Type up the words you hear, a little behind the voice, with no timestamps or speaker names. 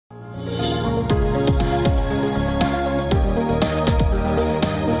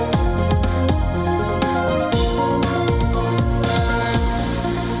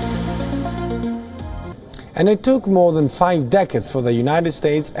And it took more than 5 decades for the United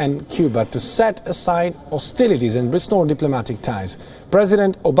States and Cuba to set aside hostilities and restore diplomatic ties.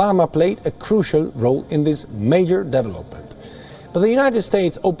 President Obama played a crucial role in this major development. But the United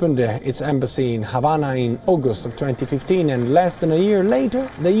States opened its embassy in Havana in August of 2015, and less than a year later,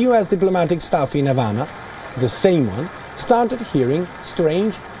 the US diplomatic staff in Havana, the same one, started hearing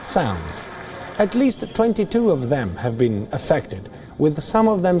strange sounds. At least 22 of them have been affected, with some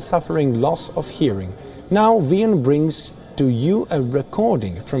of them suffering loss of hearing. Now WION brings to you a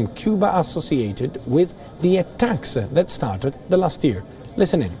recording from Cuba associated with the attacks that started the last year.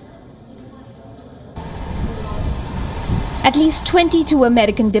 Listen in. At least 22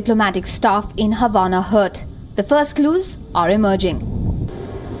 American diplomatic staff in Havana hurt. The first clues are emerging.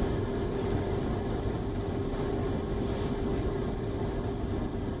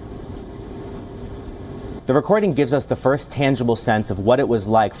 The recording gives us the first tangible sense of what it was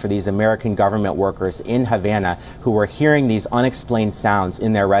like for these American government workers in Havana who were hearing these unexplained sounds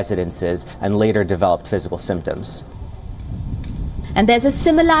in their residences and later developed physical symptoms. And there's a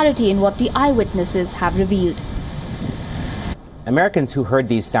similarity in what the eyewitnesses have revealed. Americans who heard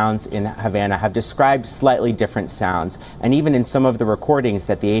these sounds in Havana have described slightly different sounds, and even in some of the recordings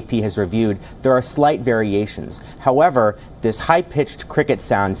that the AP has reviewed, there are slight variations. However, this high-pitched cricket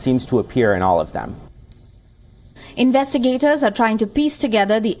sound seems to appear in all of them. Investigators are trying to piece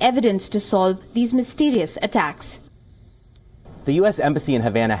together the evidence to solve these mysterious attacks. The U.S. Embassy in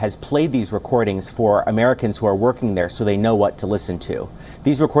Havana has played these recordings for Americans who are working there so they know what to listen to.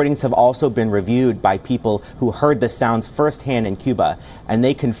 These recordings have also been reviewed by people who heard the sounds firsthand in Cuba, and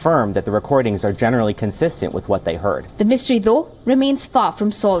they confirm that the recordings are generally consistent with what they heard. The mystery, though, remains far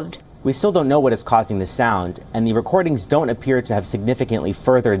from solved. We still don't know what is causing the sound, and the recordings don't appear to have significantly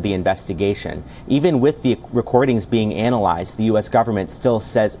furthered the investigation. Even with the recordings being analyzed, the U.S. government still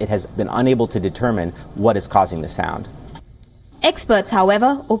says it has been unable to determine what is causing the sound. Experts,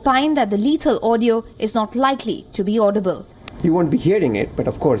 however, opine that the lethal audio is not likely to be audible. You won't be hearing it, but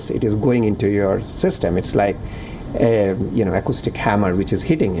of course it is going into your system. It's like acoustic hammer which is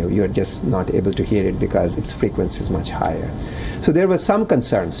hitting you. You're just not able to hear it because its frequency is much higher. So there were some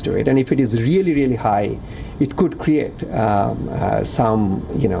concerns to it, and if it is really, really high, it could create some,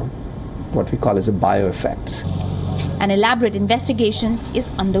 what we call as a bioeffects. An elaborate investigation is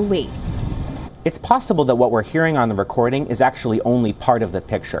underway. It's possible that what we're hearing on the recording is actually only part of the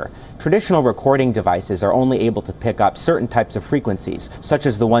picture. Traditional recording devices are only able to pick up certain types of frequencies, such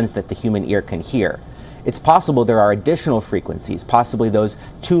as the ones that the human ear can hear. It's possible there are additional frequencies, possibly those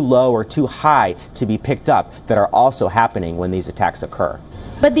too low or too high to be picked up, that are also happening when these attacks occur.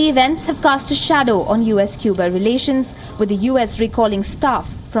 But the events have cast a shadow on US-Cuba relations, with the US recalling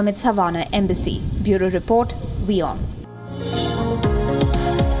staff from its Havana embassy. Bureau Report, WION.